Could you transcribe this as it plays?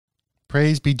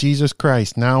Praise be Jesus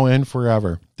Christ, now and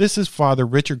forever. This is Father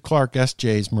Richard Clark,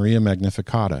 S.J.'s Maria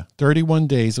Magnificata, 31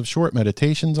 days of short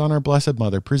meditations on our Blessed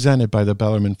Mother presented by the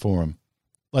Bellarmine Forum.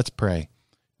 Let's pray.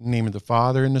 In the name of the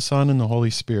Father, and the Son, and the Holy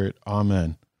Spirit.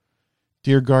 Amen.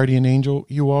 Dear guardian angel,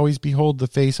 you always behold the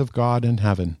face of God in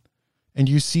heaven, and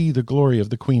you see the glory of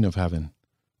the Queen of Heaven.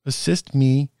 Assist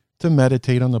me to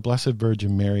meditate on the Blessed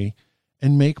Virgin Mary,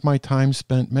 and make my time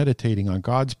spent meditating on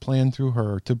God's plan through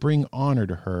her to bring honor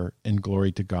to her and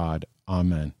glory to God.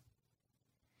 Amen.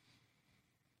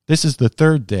 This is the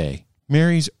third day,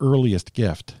 Mary's earliest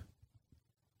gift.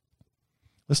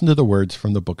 Listen to the words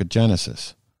from the book of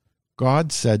Genesis.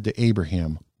 God said to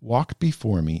Abraham, "Walk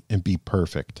before me and be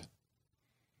perfect."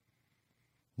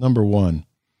 Number 1.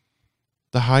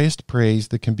 The highest praise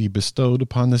that can be bestowed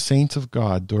upon the saints of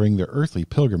God during their earthly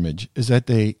pilgrimage is that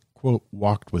they, quote,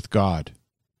 walked with God.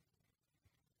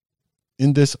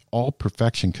 In this all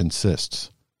perfection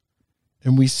consists,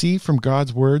 and we see from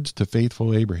God's words to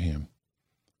faithful Abraham.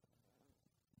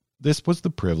 This was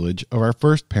the privilege of our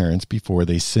first parents before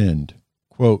they sinned.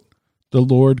 Quote, "The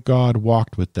Lord God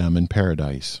walked with them in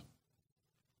paradise."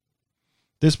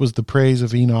 This was the praise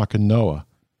of Enoch and Noah.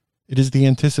 It is the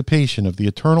anticipation of the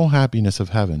eternal happiness of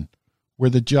heaven,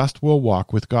 where the just will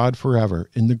walk with God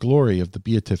forever in the glory of the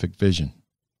beatific vision.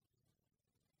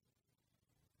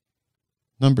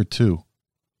 Number 2.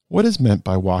 What is meant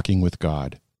by walking with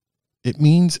God? It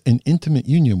means an intimate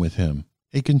union with Him,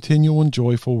 a continual and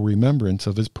joyful remembrance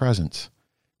of His presence,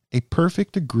 a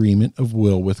perfect agreement of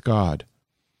will with God.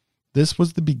 This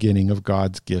was the beginning of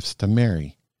God's gifts to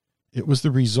Mary. It was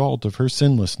the result of her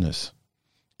sinlessness.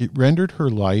 It rendered her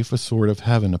life a sort of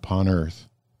heaven upon earth.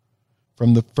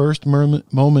 From the first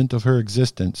moment of her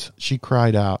existence, she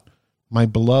cried out, "My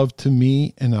beloved to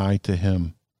me and I to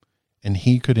him." And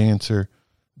he could answer,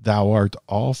 "Thou art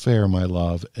all fair, my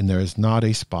love, and there is not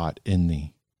a spot in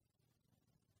thee."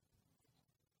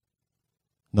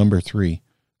 Number 3.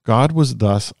 God was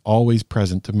thus always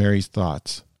present to Mary's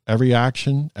thoughts. Every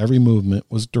action, every movement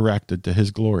was directed to His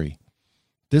glory.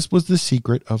 This was the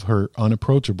secret of her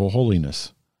unapproachable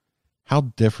holiness. How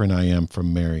different I am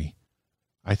from Mary.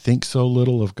 I think so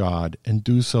little of God and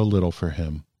do so little for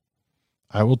Him.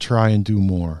 I will try and do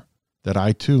more, that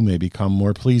I too may become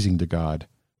more pleasing to God,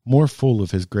 more full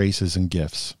of His graces and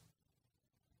gifts.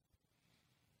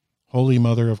 Holy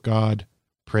Mother of God,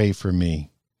 pray for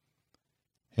me.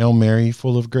 Hail Mary,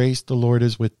 full of grace, the Lord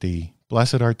is with thee.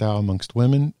 Blessed art thou amongst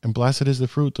women, and blessed is the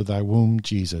fruit of thy womb,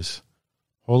 Jesus.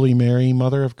 Holy Mary,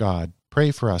 Mother of God,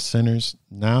 pray for us sinners,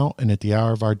 now and at the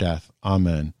hour of our death.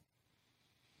 Amen.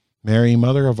 Mary,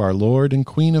 Mother of our Lord and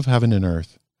Queen of heaven and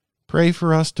earth, pray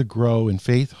for us to grow in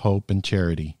faith, hope, and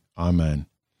charity. Amen.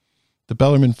 The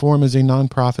Bellarmine Forum is a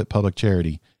non-profit public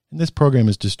charity, and this program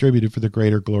is distributed for the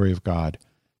greater glory of God.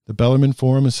 The Bellarmine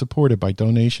Forum is supported by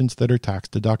donations that are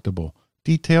tax-deductible.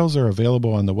 Details are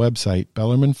available on the website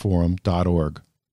bellarmineforum.org.